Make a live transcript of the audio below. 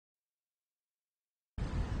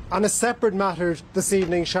On a separate matter this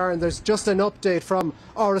evening, Sharon, there's just an update from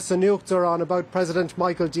Áras an Uachtaráin about President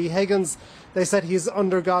Michael D. Higgins. They said he's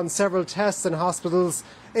undergone several tests in hospital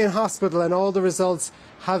and all the results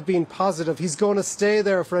have been positive. He's going to stay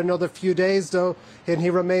there for another few days though, and he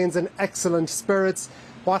remains in excellent spirits.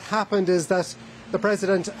 What happened is that the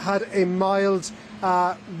President had a mild,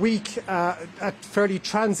 fairly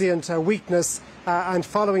transient weakness, and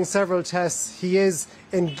following several tests, he is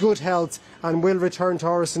in good health and will return to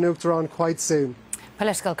Áras an Uachtaráin quite soon.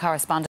 Political correspondent